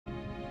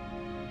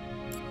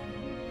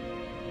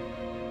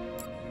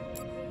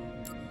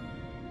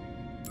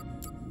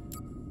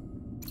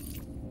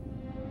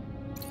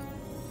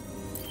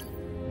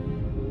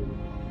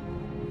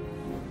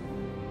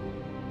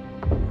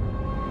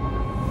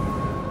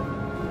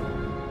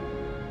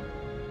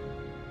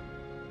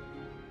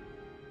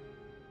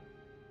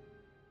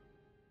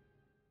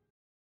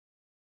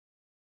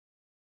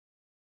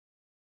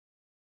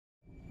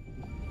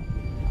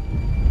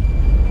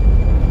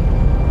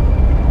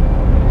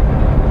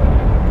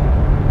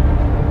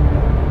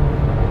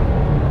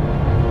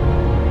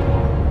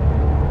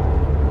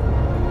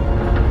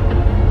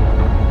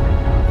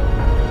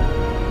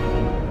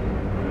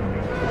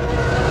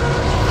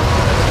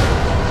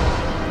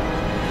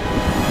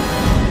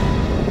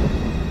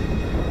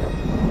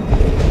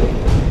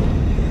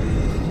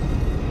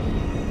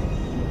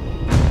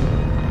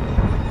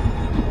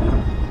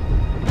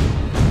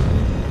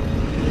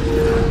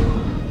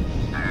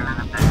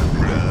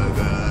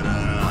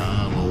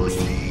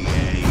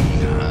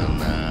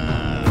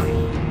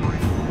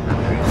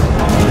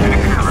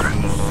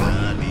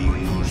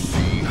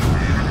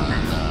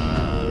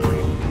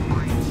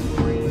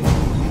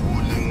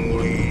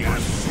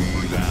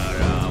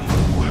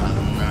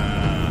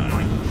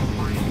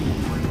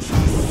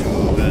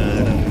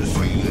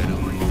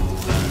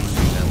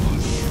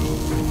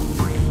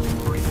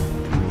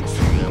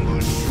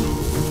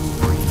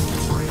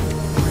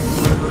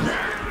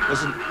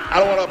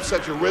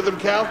set your rhythm,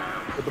 Cal,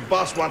 but the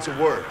boss wants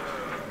a word.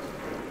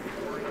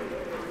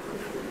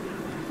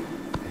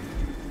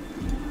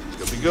 It's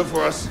gonna be good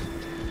for us.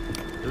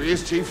 Here he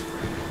is, Chief.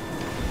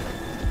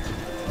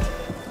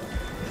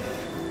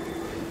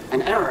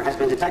 An error has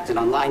been detected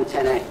on line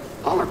 10A.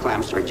 All our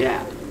clamps are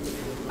jammed.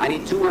 I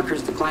need 2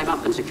 workers to climb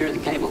up and secure the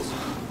cables.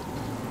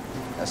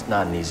 That's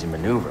not an easy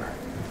maneuver.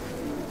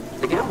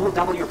 The gal will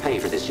double your pay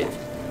for this shift.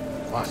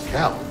 Come on,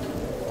 Cal.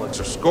 What's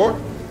her score?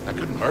 That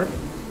couldn't hurt.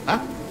 Huh?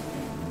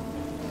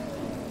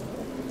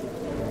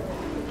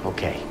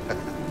 Okay.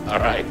 All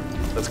right,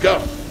 let's go.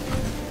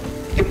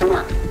 Get to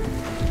work.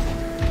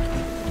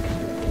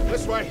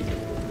 This way.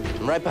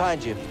 I'm right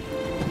behind you.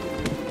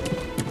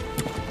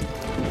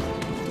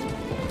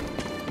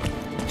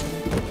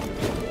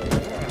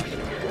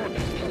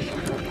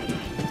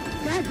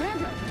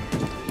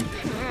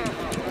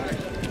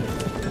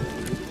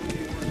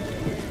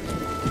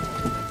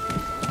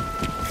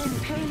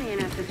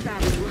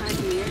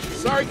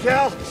 Sorry,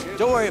 Cal.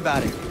 Don't worry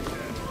about it.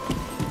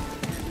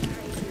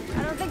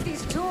 I don't think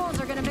these tools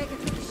are gonna make it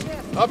through the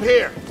ship. Up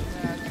here.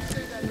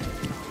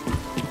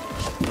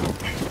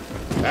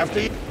 After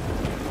you.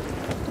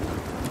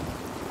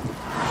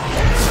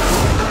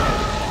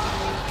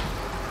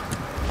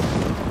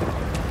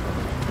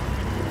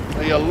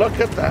 Now you look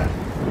at that.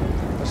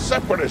 A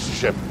separatist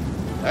ship.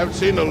 I haven't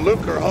seen a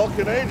Luke or Hulk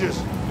in ages.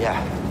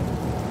 Yeah.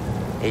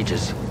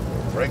 Ages.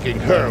 Breaking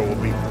her will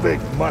be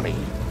big money.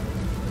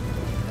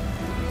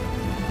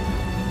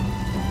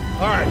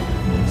 All right,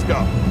 let's go.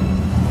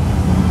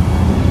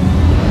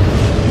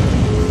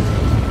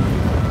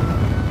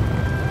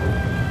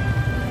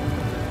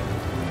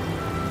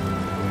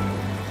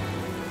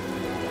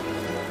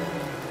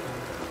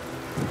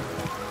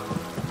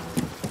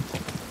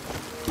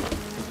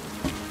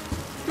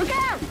 Look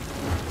out!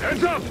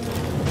 Hands up!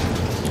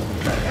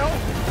 What the hell?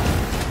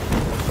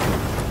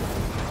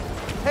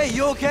 Hey,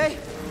 you okay?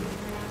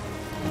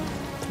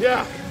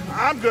 Yeah,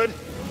 I'm good.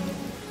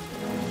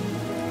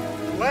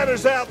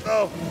 Ladder's out,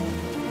 though.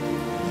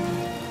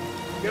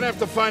 Gonna have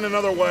to find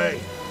another way.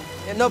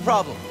 Yeah, no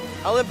problem.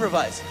 I'll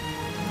improvise.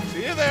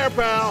 See you there,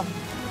 pal.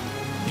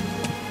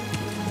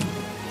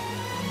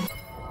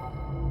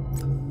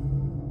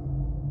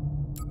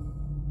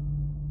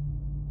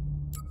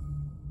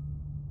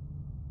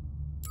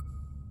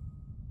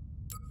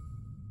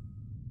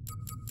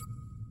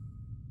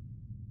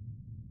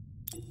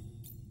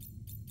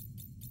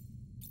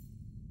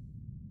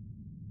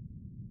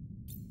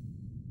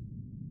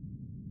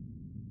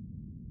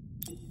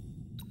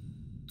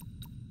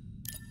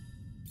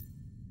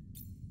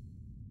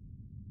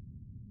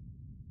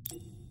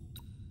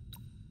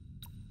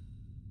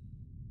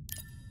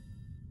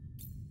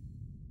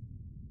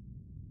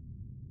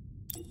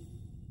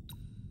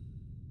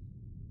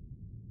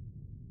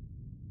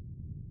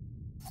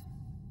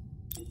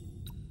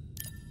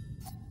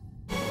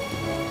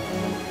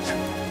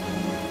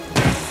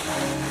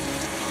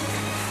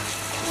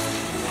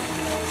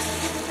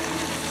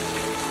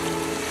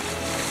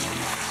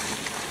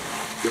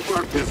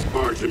 Depart this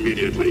barge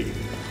immediately.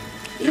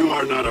 You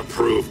are not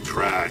approved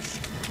trash.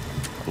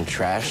 I'm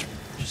trash,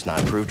 just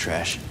not approved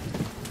trash.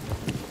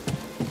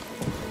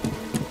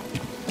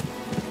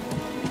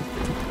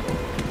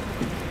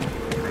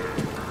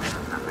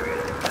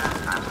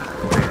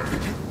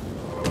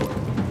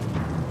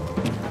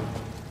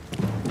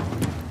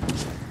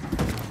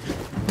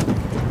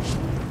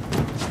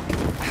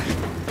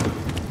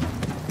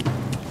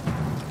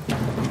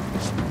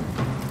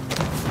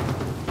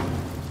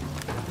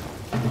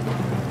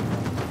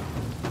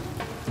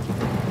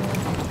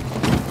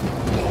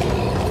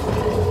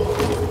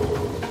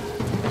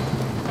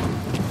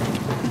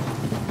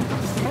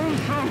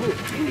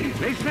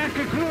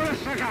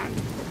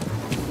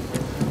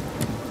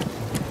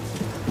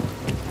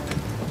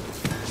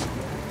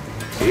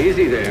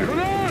 Easy there.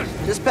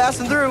 Just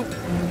passing through.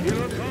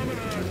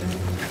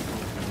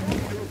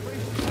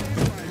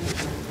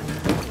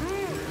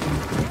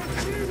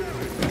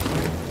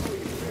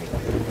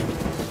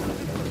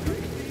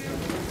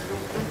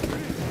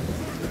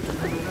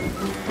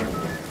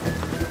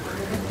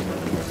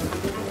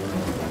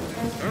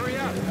 Hurry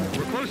up.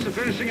 We're close to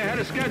finishing ahead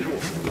of schedule.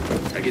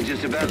 I can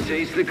just about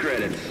taste the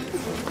credits.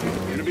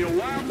 It's gonna be a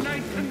wild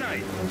night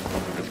tonight.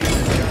 Let's get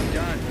this job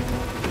done.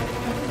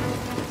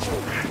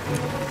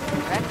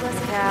 Reckless,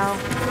 Cal.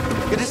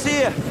 Good to see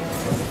you.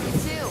 You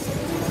too.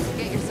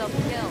 Get yourself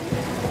killed.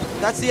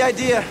 That's the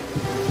idea.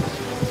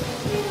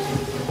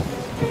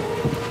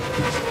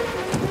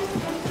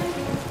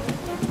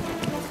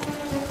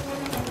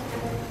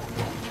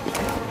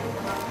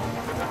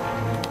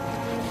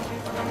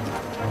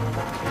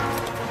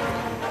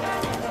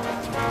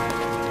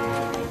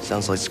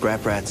 Sounds like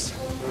scrap rats.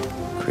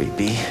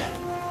 Creepy.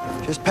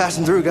 Just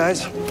passing through,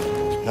 guys.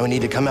 No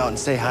need to come out and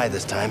say hi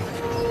this time.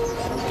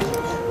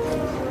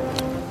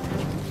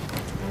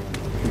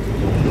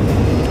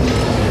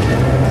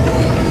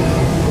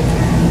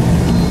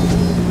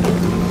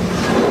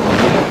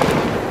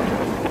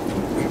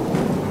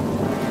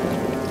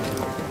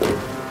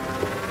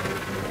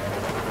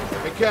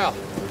 Hey, Cal,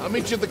 I'll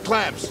meet you at the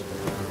clamps.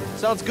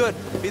 Sounds good.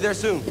 Be there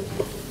soon.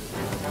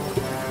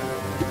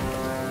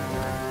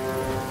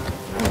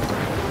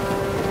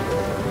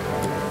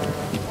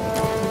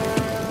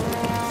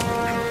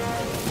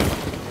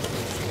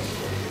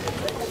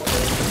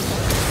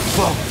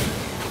 Whoa.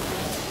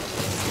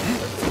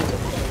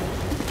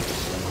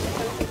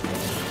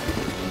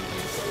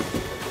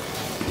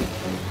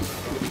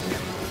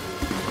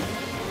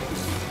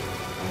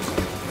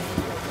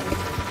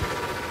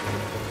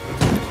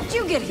 How'd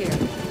you get here?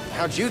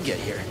 How'd you get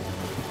here?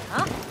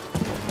 Huh?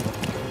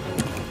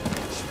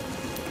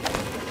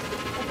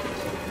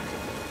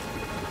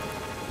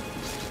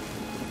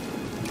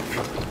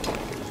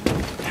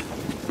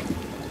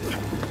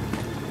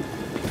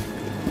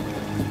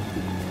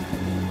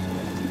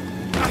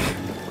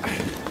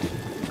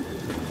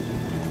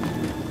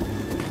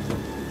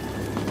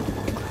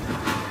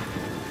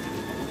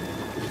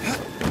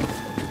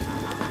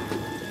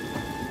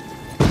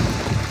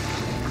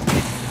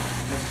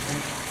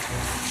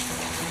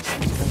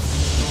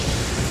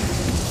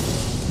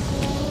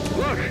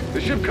 The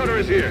ship cutter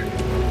is here.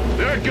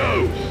 There it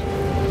goes.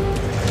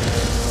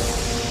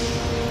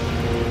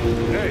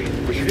 Hey,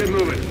 we should get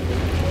moving.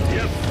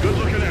 Yep, good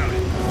looking out.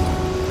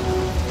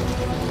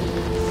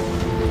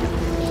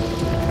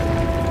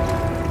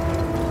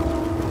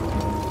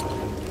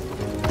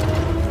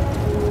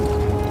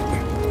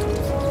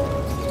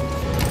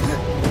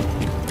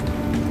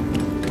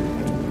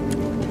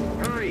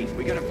 Hurry,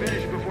 we gotta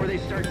finish before they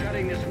start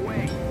cutting this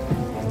wing.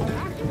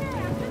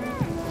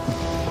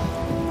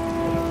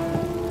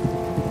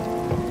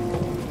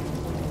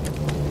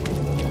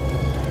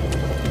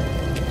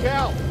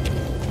 Cal,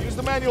 use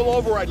the manual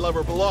override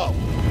lever below.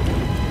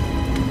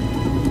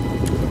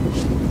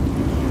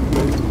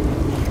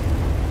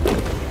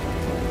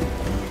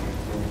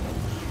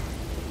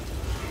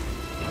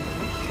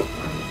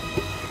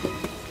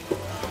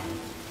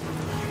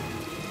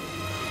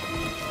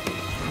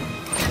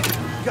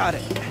 Got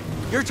it.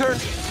 Your turn.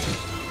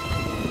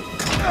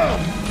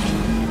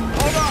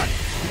 Hold on.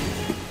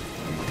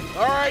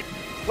 All right,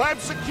 clamp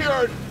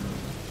secured.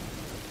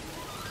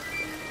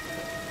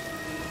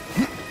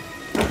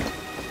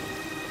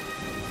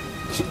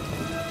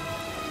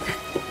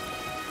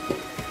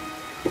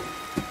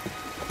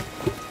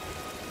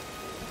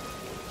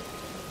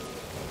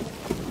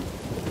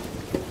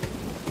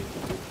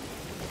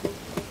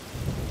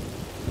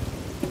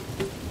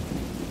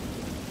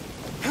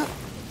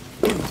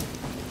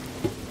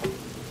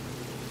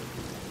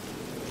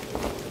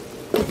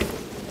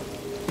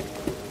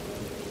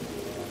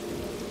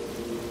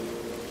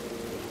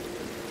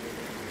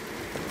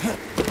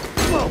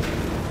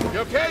 You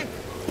okay?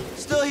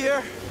 Still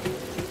here.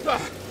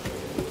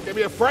 Give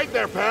me a fright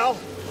there, pal.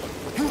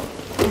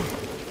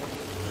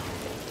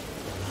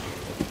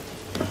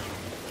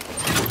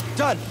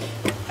 Done.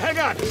 Hang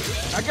on.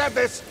 I got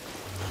this.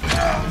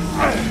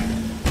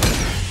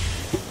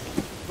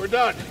 We're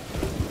done.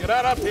 Get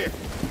out up here.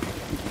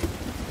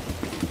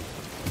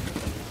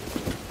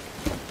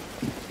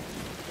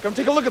 Come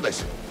take a look at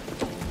this.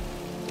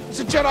 It's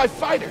a Jedi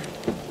fighter.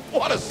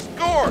 What a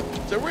score!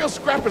 It's a real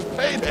scrapper's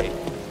payday.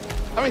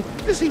 I mean,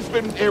 this heap's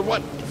been here,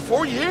 what,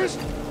 4 years?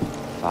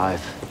 5.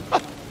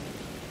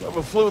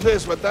 Whoever flew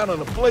this went down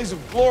in a blaze of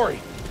glory.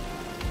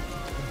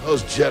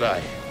 Those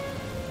Jedi.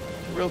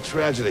 Real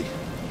tragedy.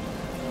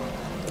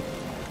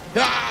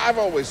 Yeah, I've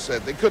always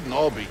said they couldn't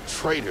all be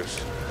traitors.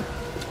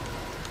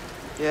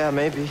 Yeah,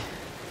 maybe.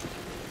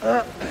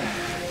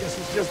 Guess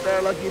it's just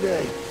our lucky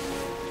day.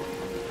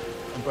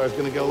 Empire's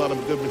gonna get a lot of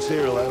good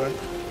material out of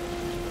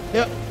it.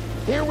 Yep.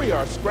 Here we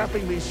are,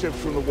 scrapping these ships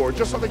from the war,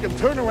 just so they can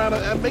turn around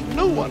and make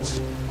new ones.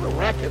 What a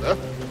racket, huh?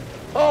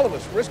 All of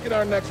us risking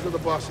our necks for the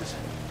bosses.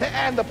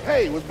 And the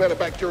pay was better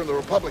back during the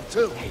Republic,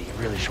 too. Hey, you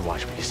really should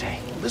watch what you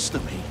say. Listen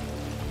to me.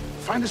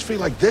 Find us free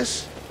like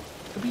this,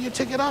 could be your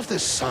ticket off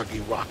this soggy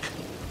rock.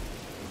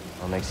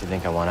 What makes you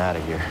think I want out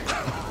of here?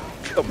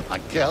 Come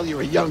on, Cal, you're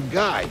a young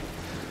guy.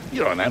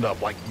 You don't end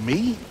up like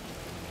me.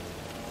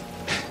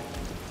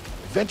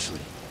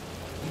 Eventually,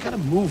 you gotta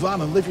move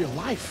on and live your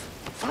life.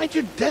 Find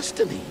your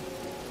destiny.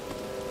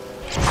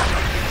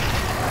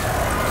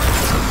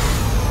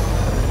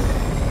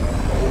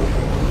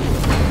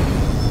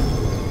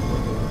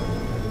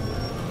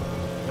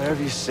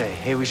 Whatever you say.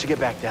 Hey, we should get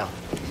back down.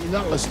 You're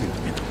not listening to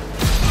me.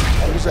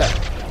 What was that?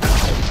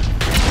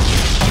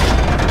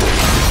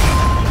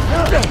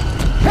 Help me!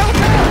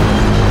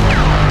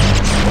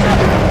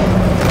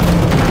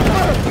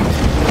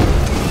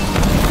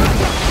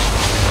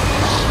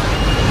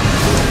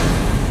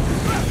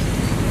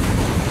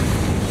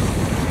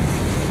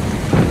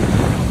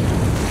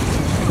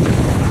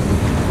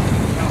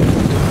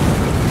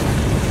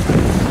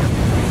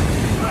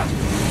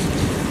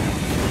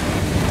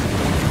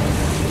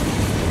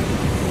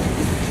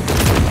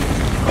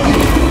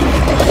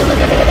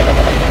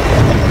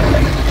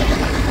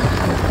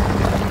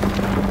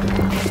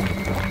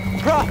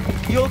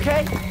 You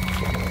okay?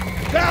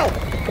 Cal!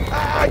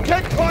 I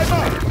can't climb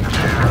up!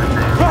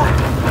 Bro,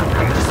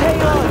 just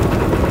hang on!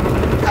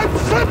 I'm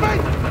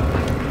slipping!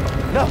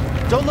 No,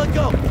 don't let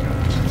go!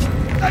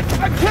 I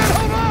can't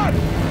hold on!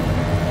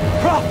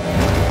 Prof!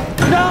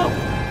 No!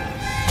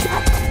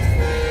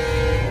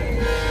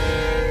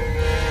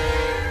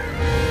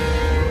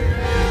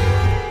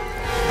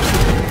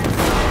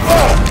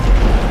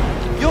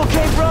 You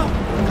okay, bro?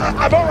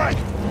 I'm all right.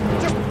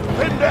 Just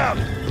pinned down.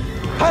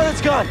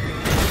 Pilot's gone.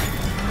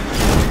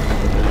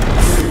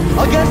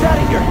 I'll get us out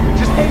of here.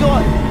 Just hang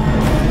on.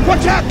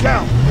 Watch out,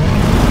 Cal.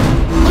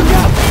 Look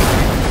out!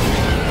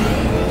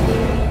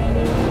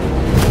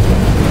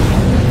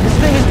 This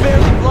thing is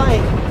barely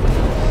flying.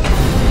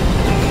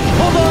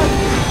 Hold on!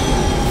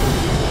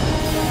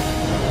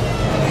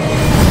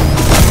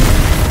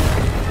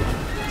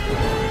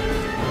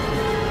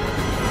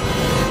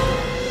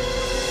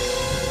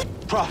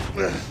 Prof,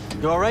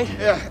 you all right?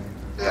 Yeah.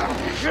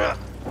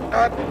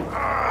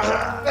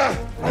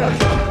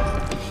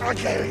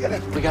 Okay,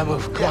 We gotta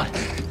move. Come on.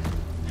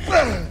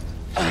 What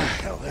the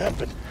hell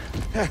happened?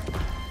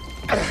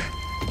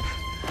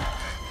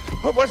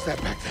 What was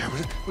that back there?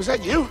 Was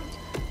that you?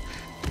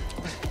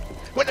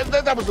 Well,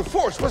 that was the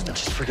Force, wasn't it?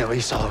 Just forget what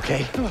you saw,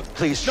 okay?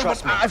 Please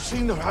trust me. I've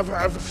seen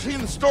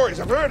the stories.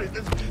 I've heard it.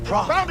 There's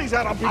Prof, bounties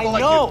out on people I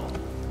like know.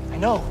 you. I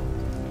know.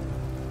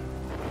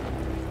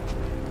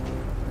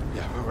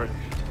 Yeah, we're ready.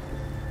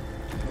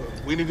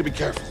 We need to be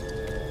careful.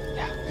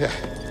 Yeah.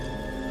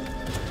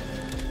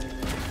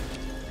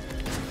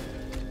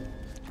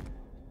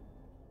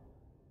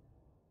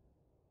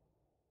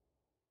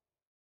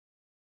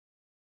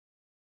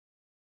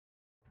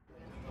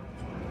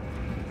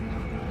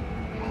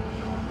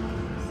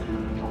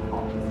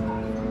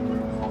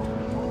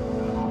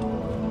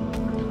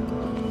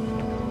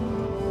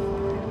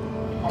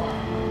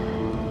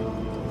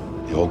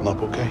 You holding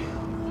up okay?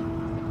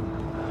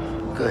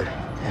 Good.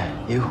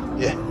 Yeah, you?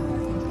 Yeah.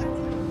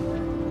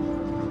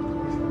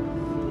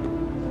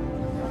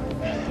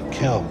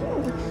 Kel,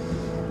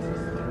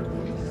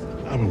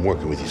 I've been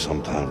working with you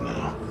some time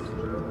now.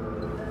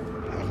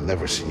 I've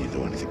never seen you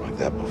do anything like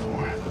that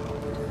before.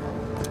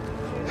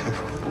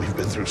 We've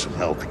been through some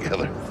hell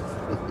together.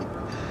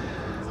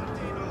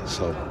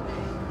 So,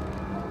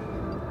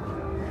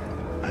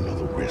 I know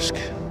the risk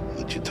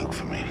that you took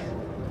for me.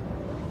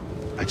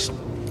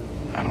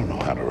 I don't know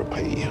how to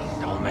repay you.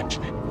 Don't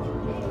mention it.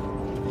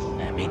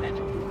 I mean it.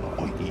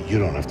 Oh, you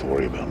don't have to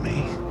worry about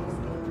me.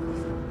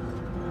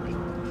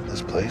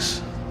 This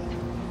place,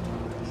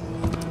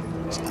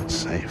 it's not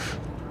safe.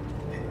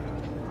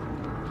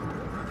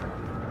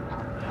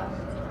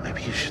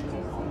 Maybe you should,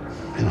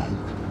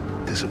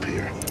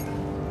 disappear.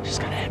 Just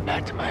gotta head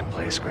back to my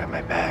place, grab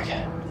my bag.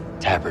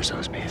 Tappers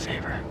owes me a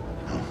favor.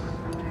 Oh.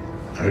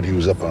 I heard he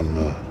was up on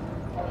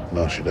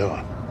Mount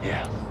Shadow.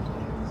 Yeah.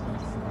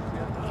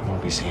 You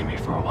won't be seeing me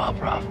for a while,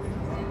 Prof.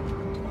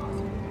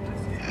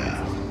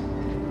 Yeah.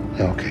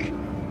 Yeah, okay.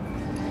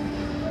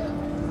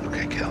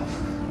 Okay, Kel.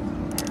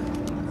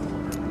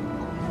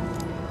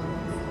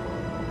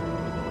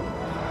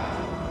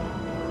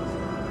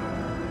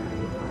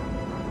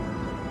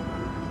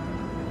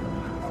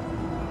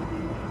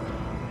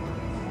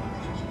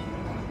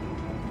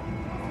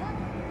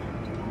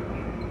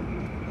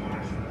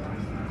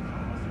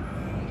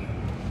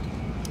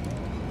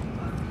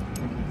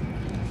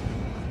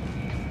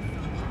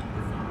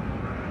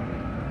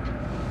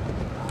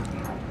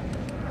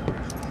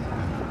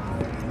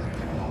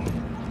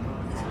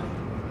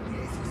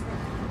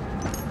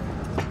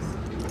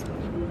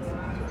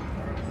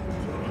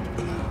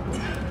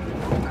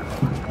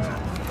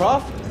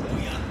 Prof?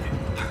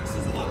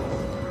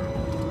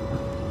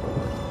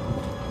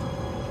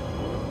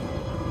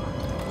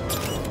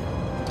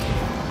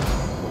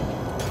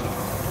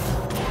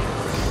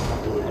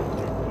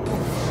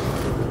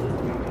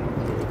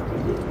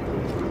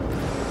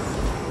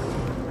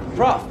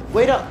 Prof,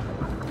 wait up.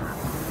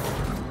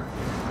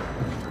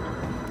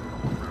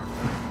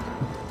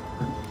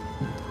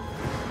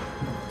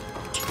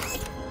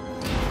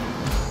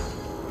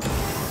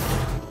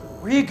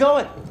 Where are you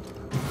going?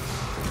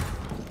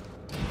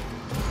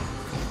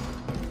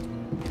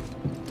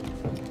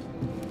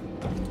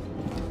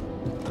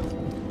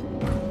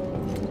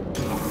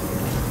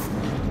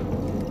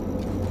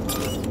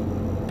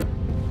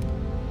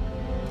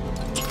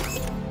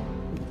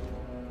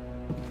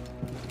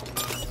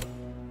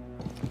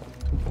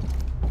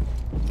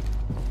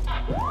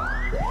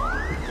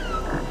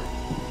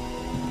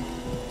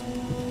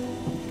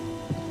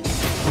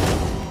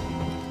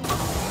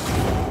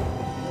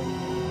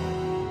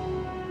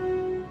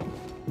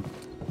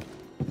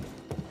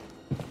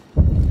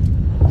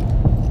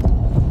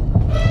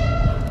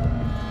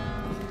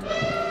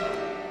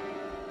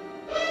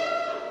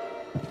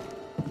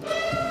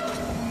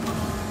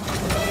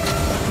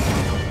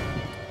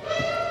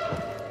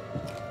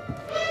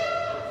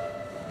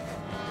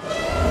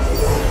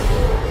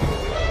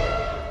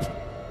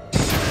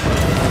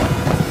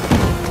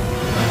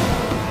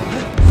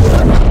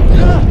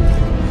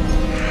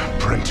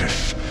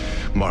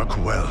 Mark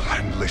well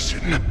and listen.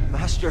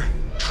 Master.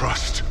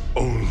 Trust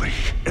only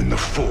in the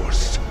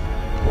Force.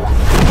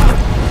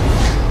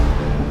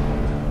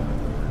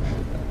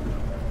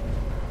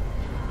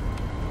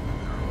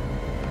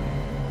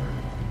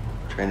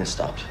 Train has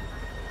stopped.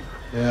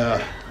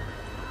 Yeah.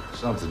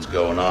 Something's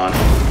going on.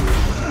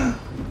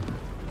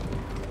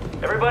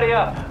 Everybody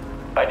up.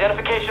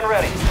 Identification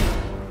ready.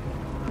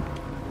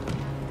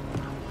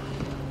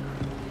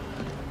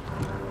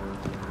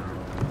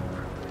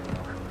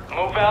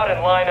 Move out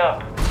and line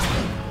up.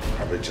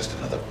 Probably just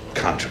another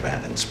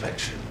contraband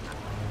inspection.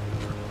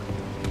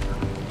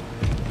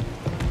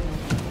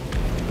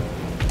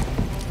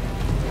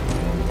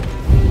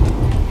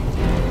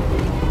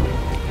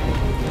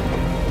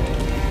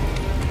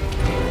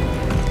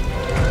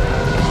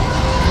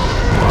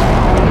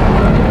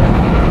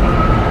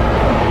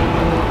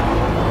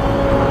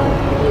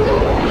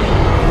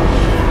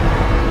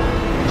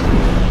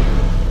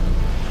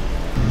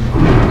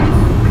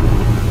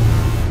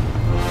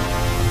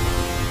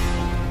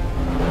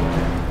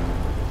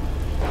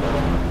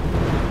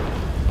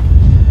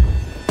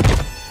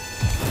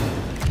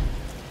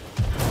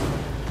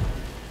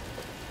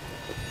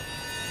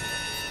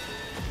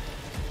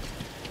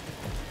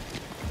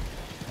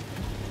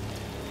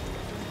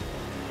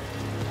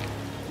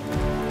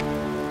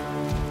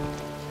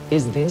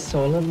 Is this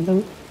all of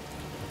them?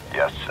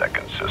 Yes,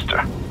 second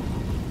sister.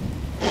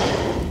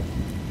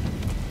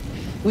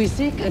 We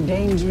seek a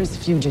dangerous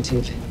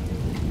fugitive.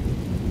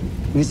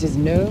 This is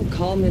no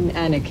common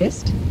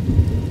anarchist,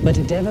 but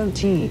a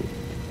devotee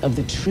of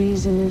the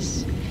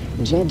treasonous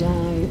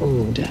Jedi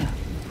Order.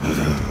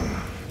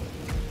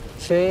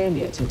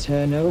 Failure to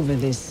turn over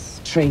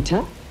this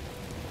traitor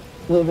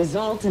will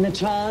result in a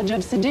charge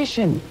of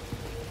sedition.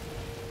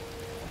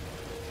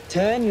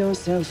 Turn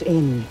yourself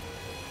in,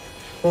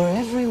 or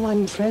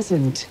everyone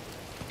present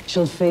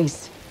shall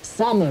face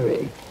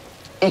summary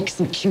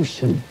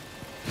execution.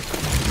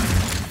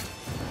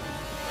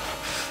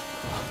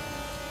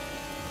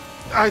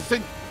 I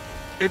think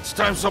it's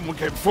time someone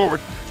came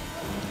forward.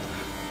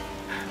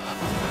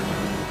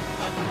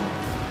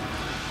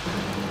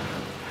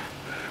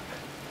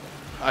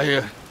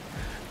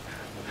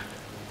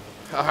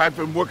 I've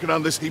been working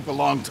on this heap a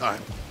long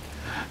time.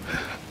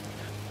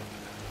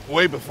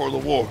 Way before the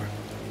war.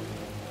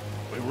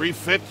 We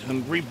refit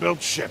and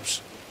rebuilt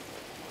ships.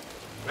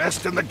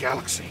 Best in the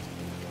galaxy.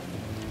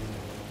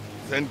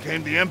 Then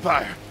came the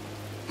Empire.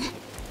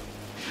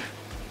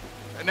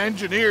 And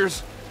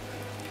engineers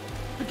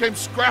became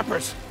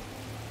scrappers.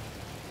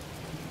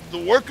 The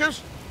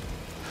workers,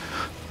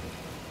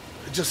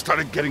 they just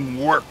started getting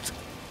worked.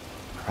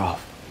 Prof.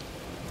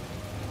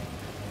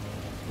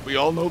 We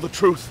all know the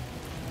truth.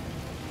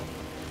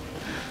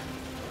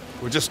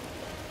 We're just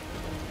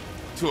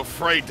too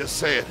afraid to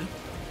say it.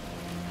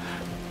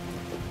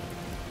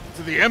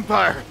 To the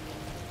Empire,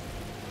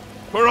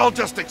 we're all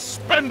just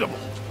expendable.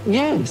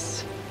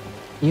 Yes,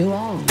 you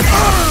are.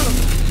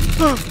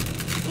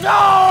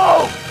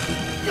 No!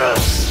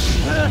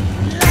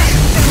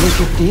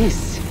 Look at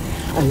this,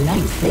 a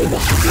lightsaber.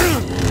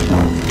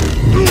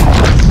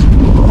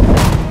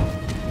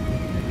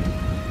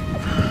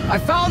 I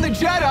found the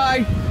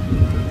Jedi!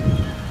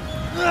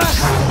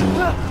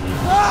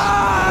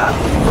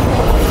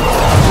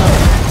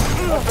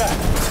 Move back.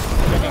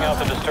 Checking out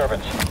the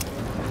disturbance.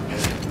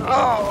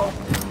 Oh,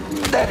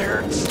 that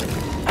hurts.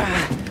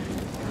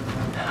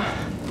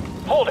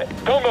 Hold it.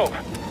 Don't move.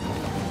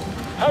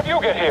 How'd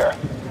you get here?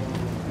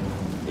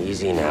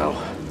 Easy now.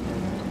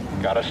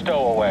 Got a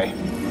stowaway.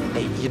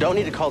 Hey, you don't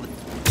need to call the...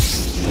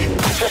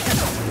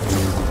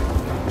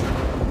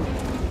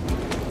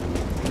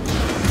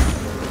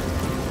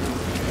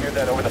 Hear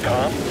that over the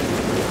comm?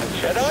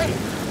 Jedi?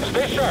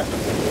 Stay sharp.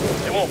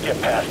 They won't get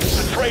past.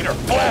 The traitor.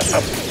 Blast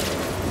them.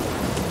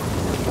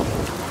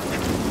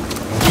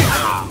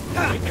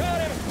 We got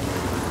him.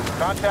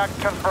 Contact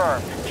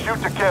confirmed.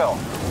 Shoot to kill.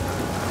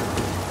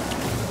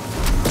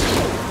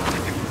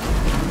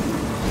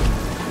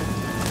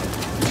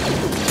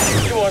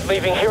 You aren't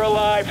leaving here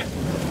alive.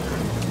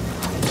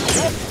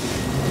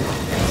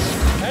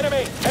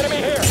 Enemy! Enemy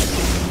here!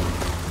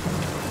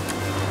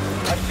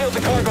 I've sealed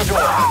the cargo door.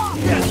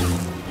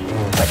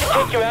 I can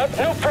take you out,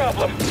 no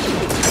problem.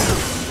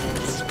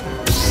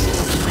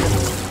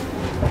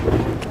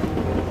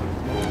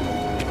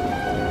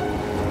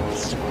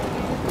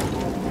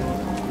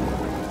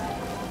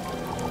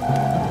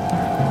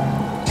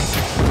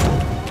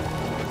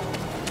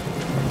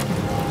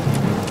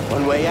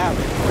 One way out.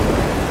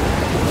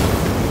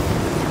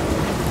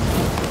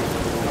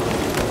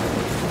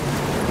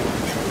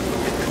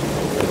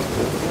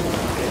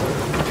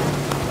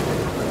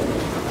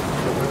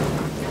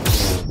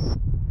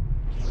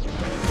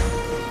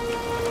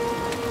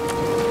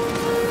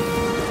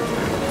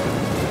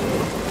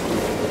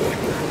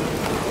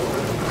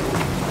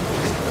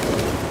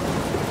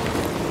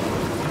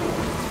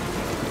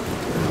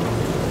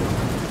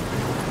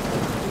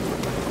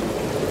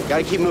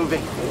 Gotta keep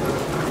moving.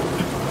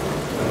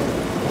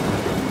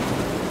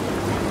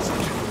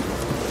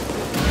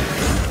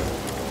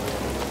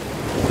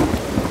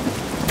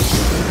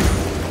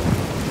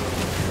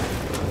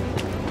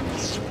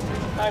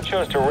 I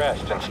chose to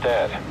rest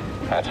instead.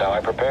 That's how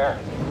I prepare.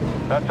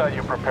 That's how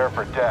you prepare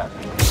for death.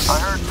 I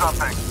heard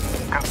something.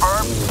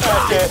 Confirmed?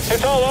 That's it.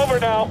 It's all over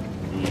now.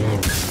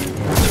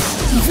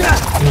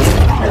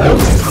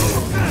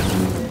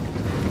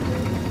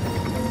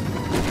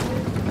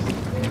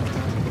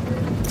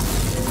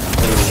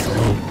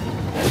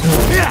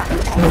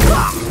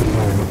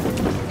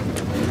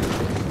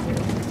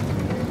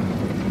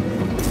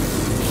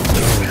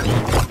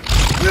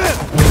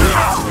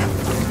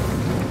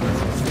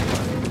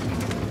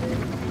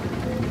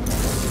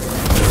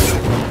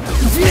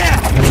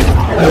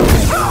 I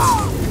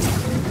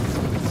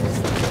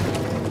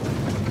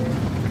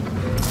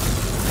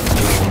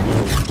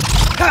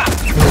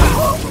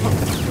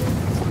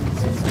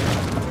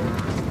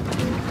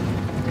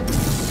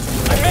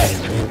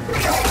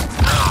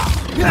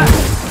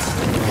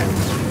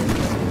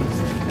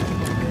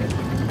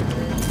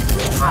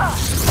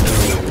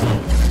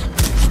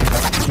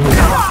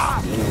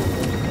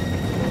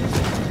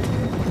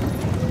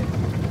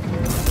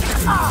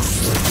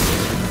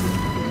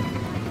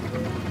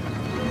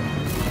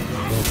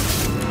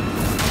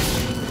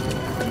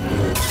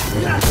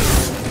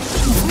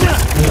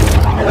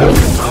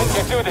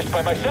can't do this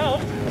by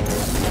myself.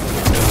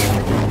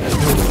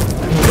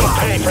 You'll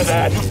pay for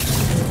that.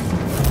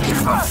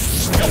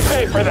 You'll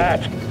pay for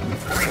that.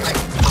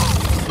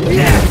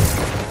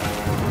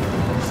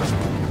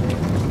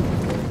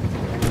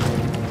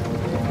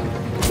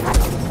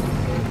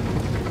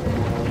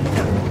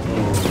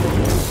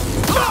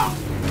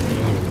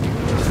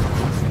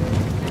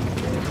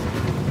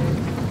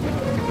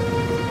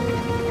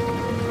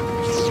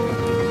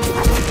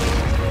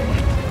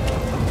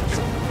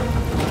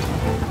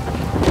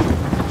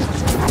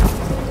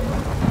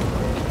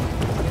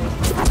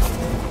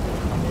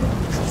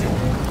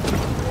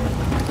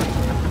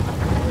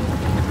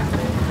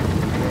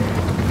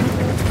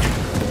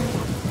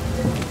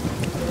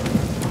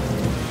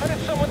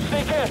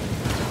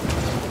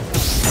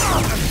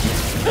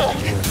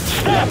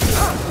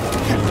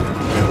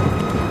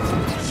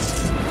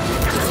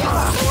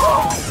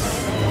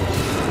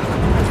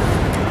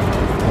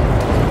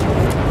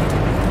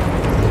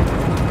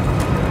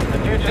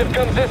 If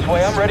comes this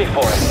way, I'm ready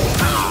for it.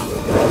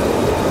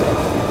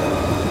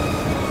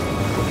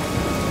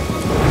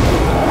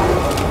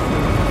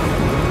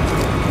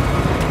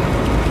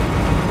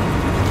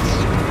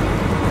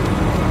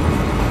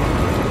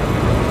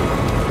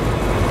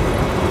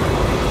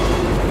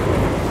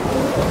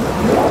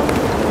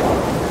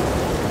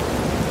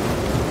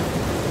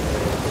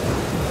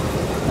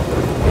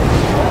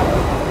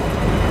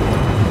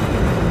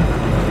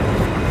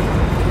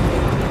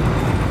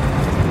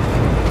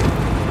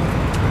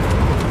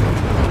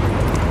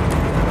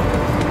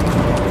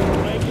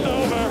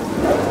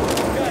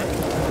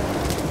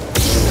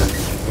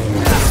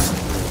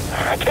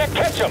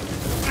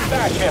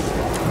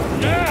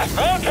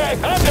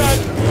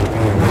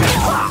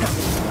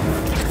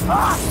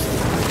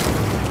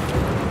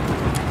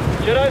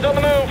 Jedi's on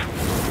the move!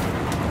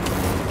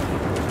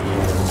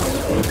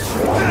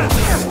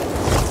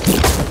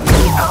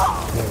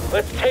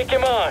 Let's take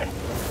him on!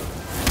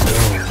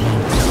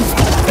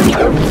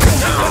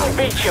 I couldn't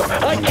beat you!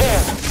 I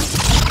can!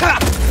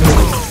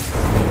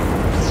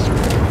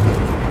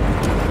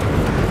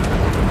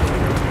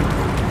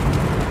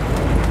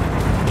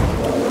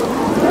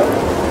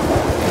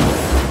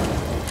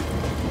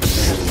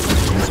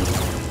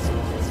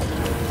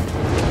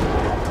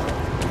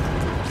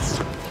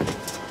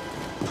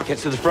 Get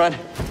to the front,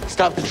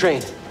 stop the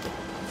train.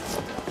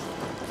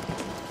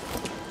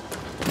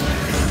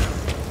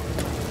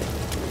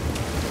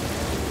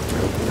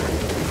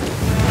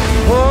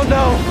 Oh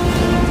no!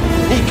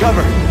 Need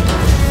cover.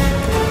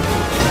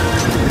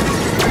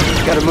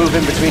 Gotta move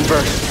in between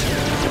bursts.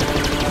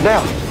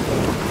 Now!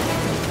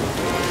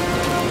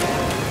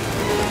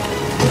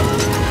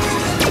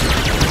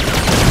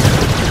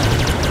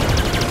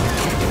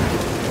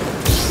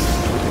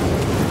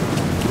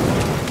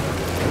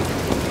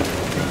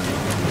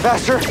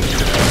 Faster!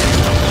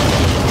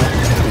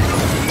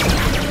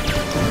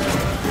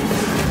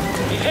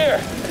 He's here!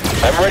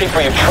 I'm ready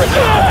for your trick.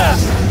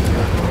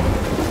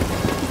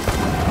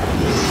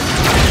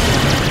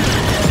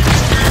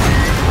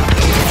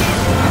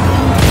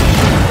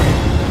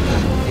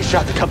 He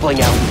shot the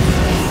coupling out.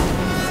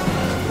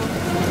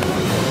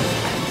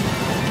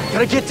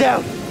 Gotta get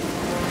down!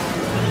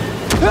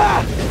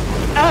 Ah!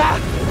 Ah!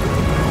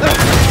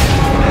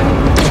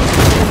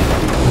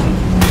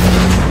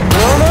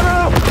 No, no, no!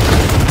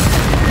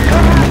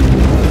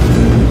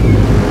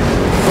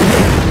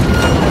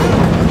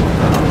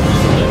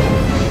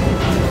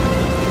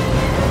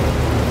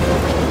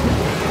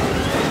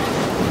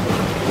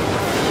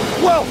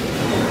 Whoa!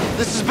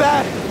 This is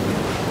bad!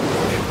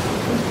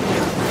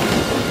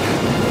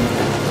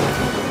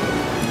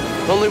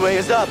 Only way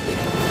is up.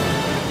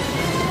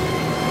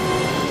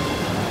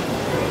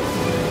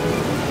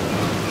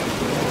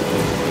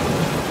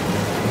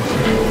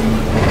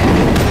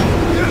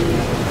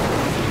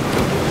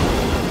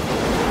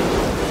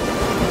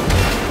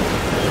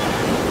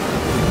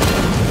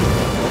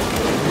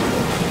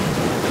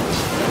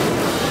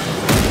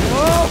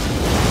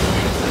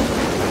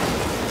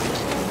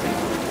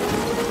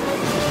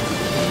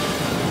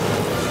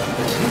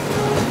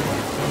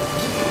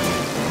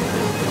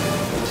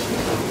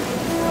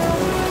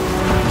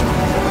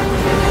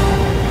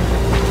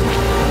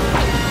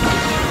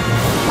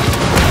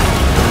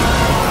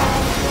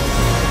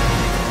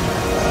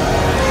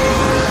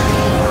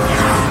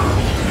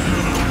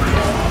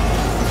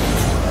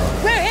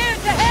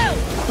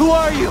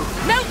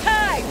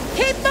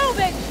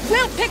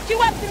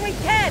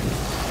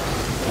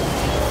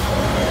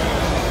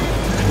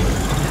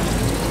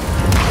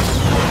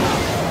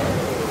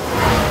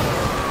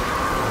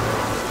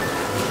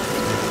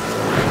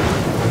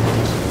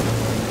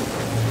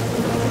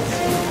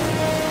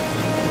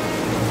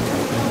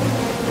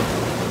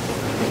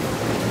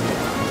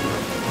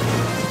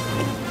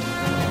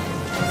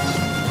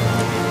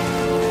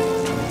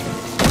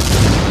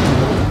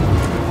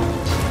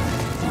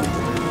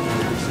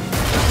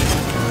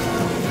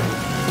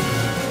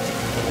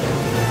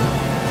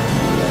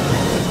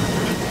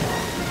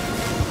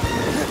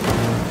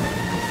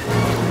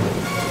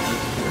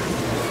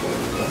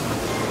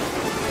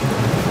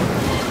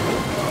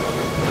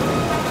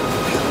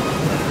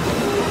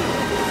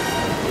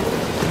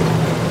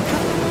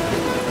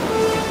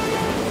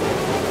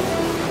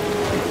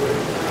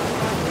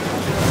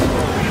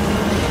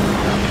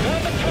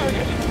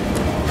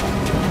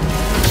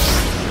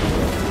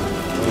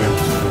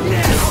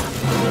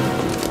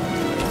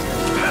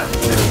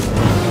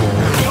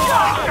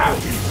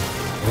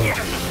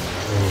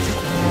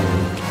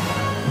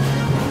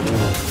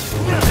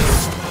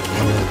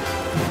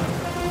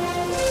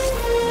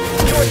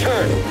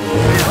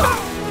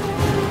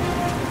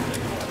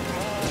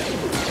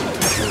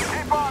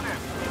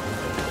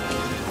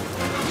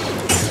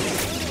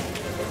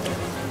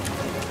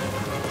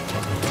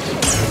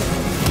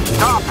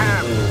 Stop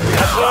him!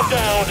 That's one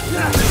down.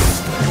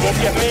 You won't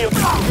get me.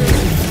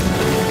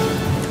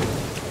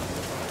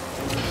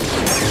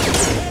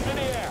 Hands in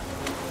the air.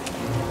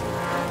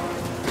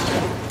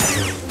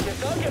 Guess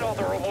I'll get all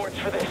the rewards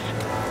for this.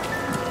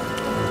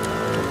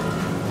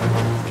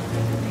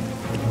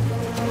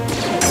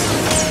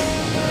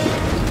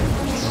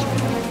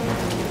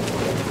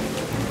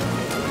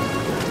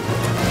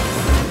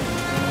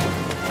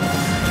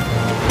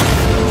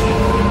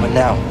 What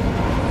now?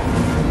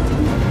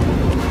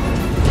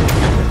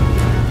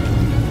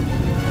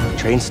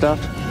 Train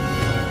stopped?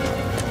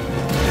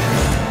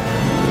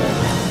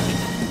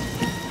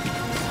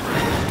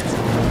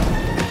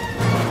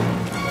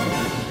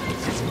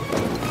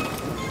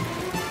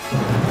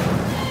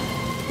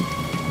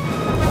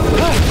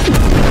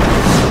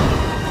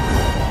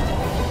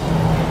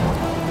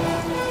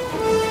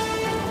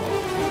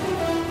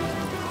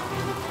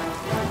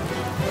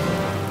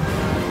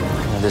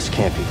 This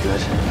can't be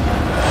good.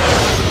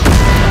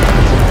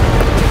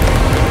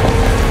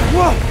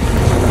 Whoa!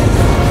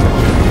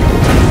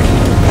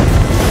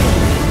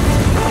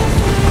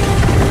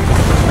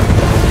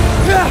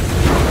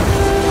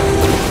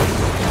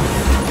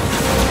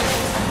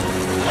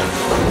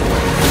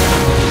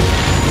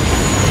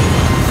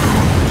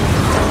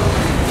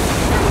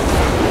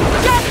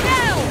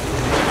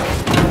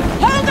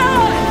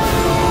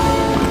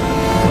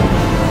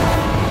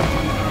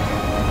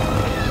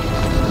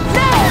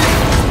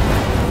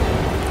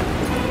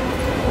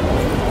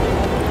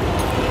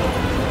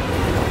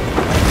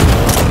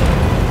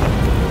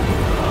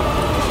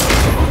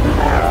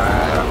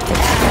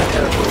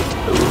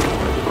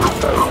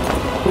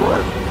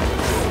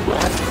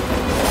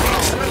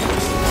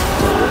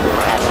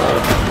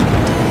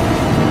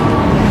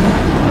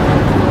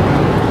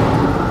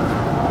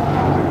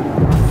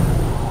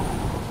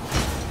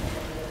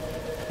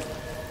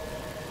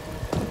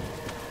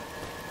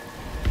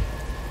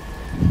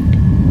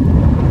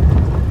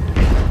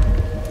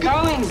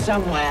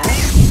 Somewhere.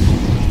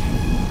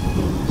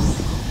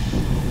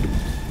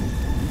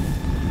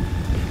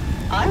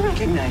 I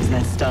recognize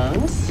that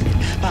stance.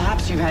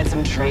 Perhaps you've had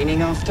some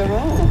training after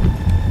all.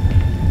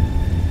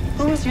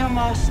 Who was your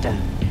master,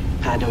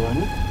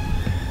 Padawan?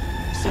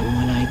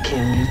 Someone I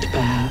killed,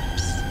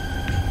 perhaps?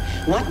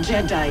 What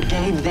Jedi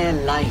gave their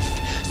life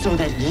so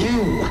that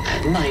you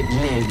might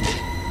live?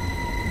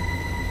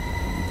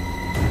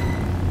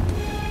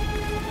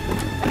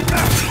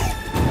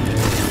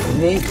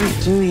 This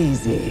is too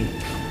easy.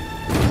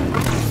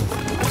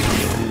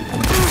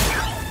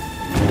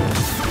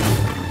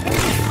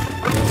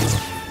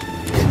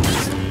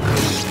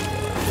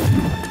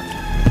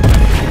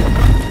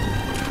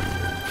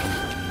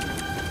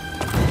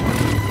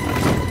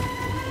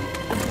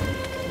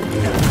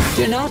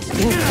 Do not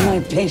test my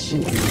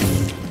patience.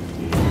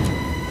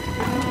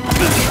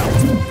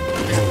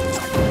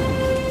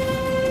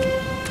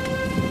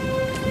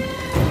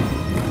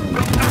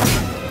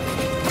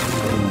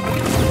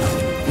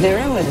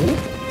 Very well.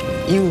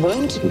 You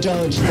won't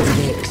dodge the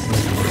next.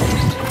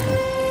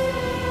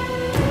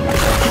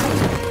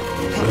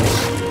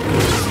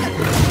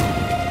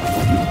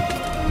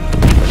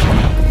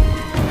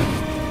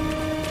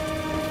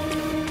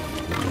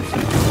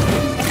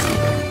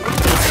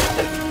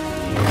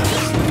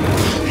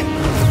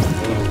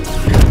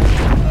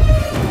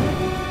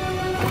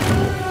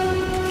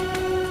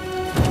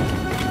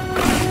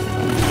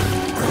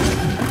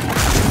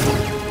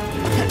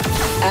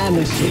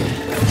 Amateur.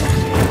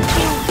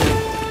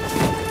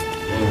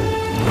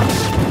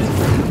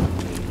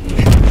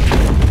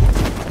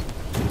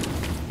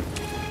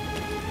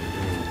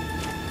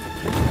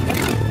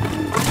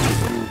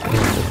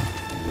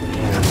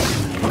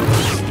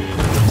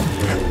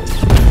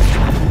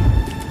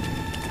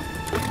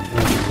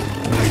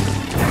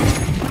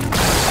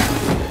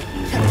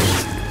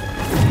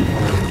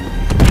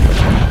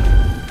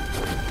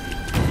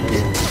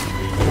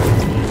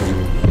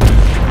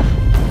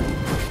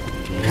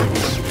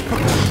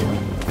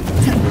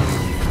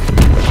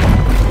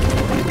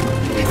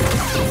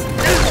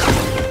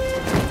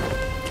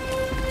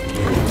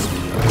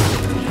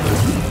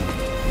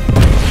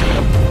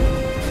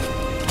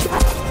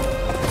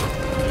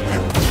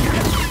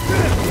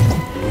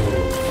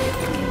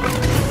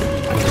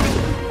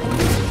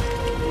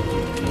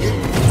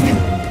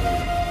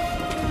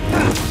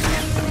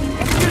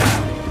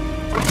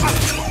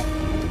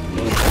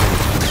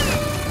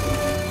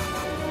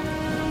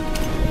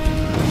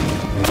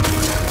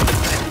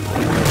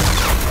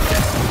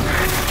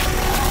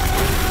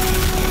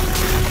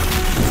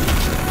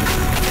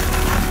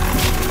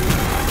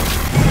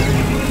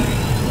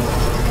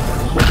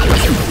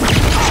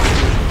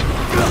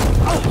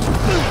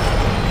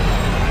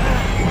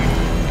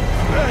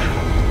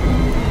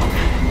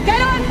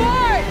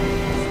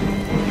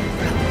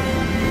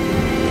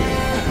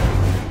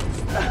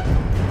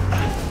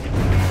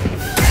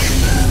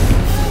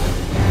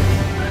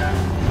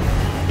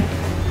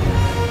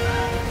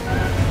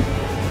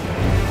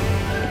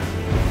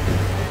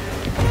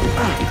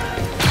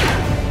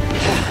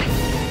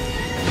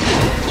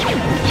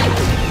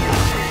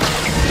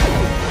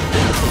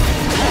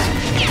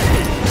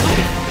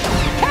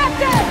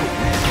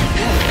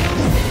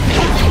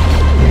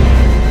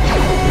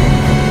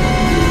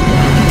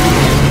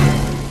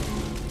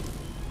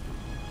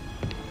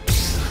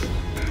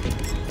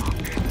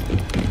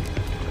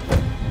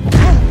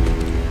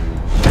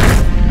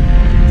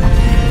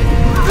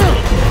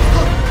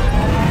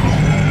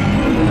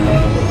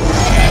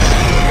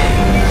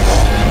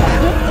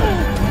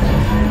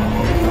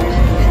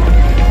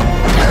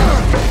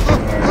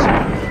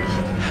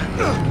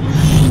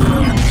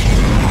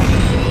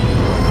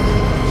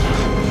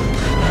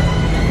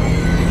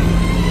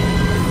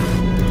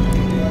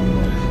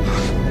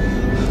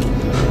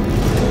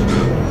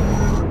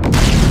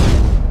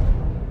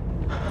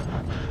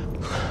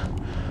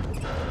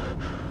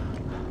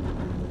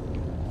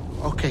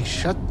 Okay,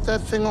 shut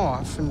that thing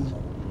off and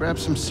grab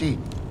some seat.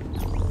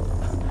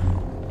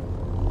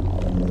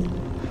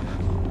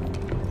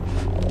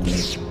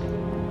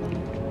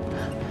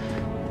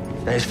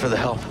 Thanks for the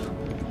help.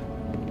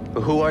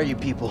 But who are you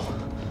people?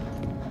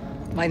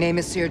 My name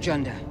is Seer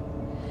Junda,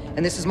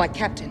 and this is my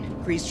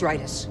captain, Grease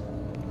Dritus.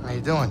 How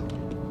you doing?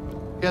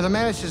 Yeah, the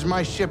Mantis is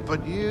my ship,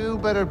 but you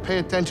better pay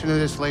attention to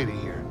this lady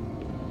here.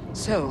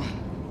 So,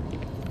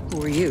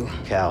 who are you?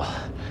 Cal.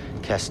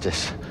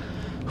 Kestis.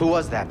 Who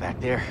was that back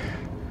there?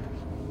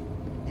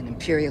 An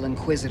Imperial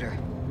Inquisitor.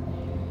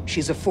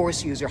 She's a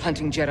Force user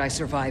hunting Jedi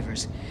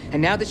survivors.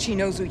 And now that she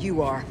knows who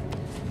you are,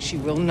 she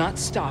will not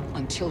stop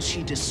until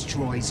she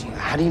destroys you.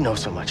 How do you know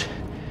so much?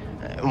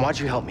 And why'd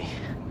you help me?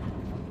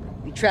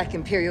 We track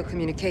Imperial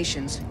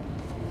communications.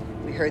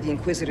 We heard the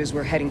Inquisitors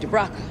were heading to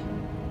Bracca,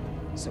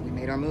 so we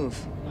made our move.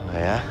 Oh,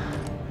 yeah?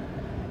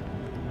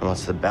 And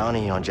what's the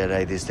bounty on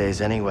Jedi these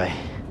days anyway?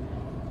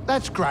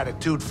 That's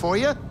gratitude for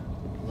you.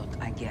 Look,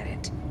 I get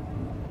it.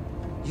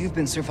 You've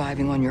been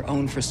surviving on your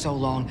own for so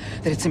long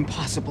that it's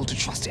impossible to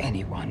trust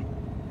anyone.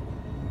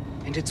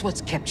 And it's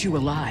what's kept you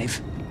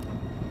alive.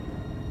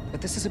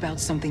 But this is about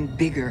something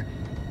bigger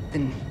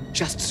than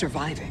just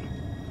surviving.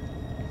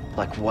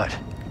 Like what?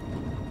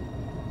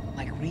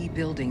 Like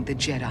rebuilding the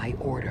Jedi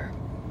Order.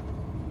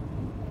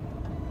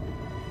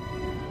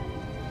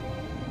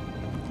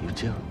 You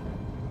too?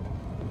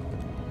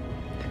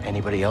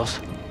 Anybody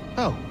else?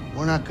 Oh,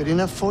 we're not good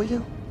enough for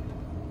you?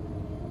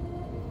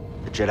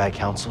 The Jedi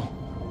Council?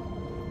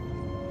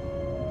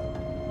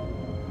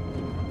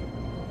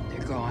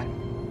 They're gone.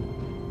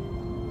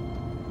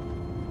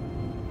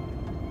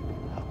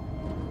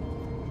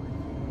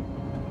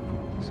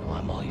 So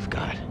I'm all you've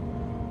got.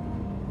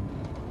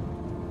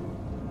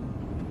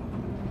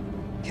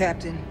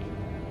 Captain,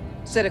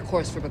 set a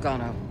course for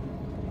Bogano.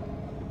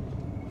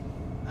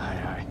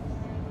 Aye.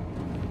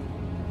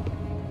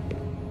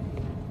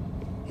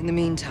 In the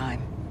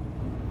meantime,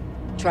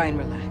 try and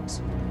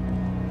relax.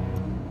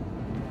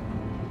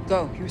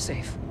 Go, you're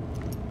safe.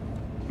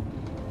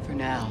 For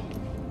now.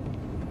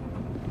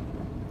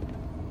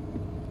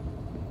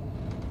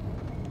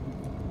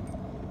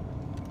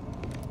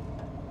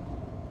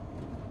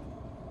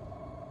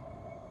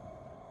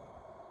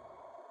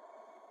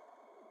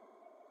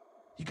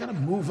 You gotta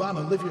move on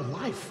and live your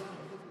life.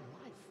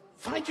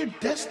 Find your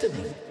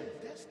destiny.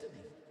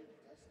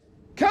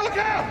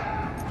 Calico!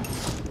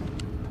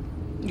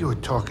 You were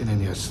talking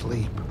in your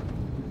sleep.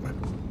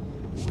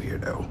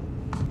 Weirdo.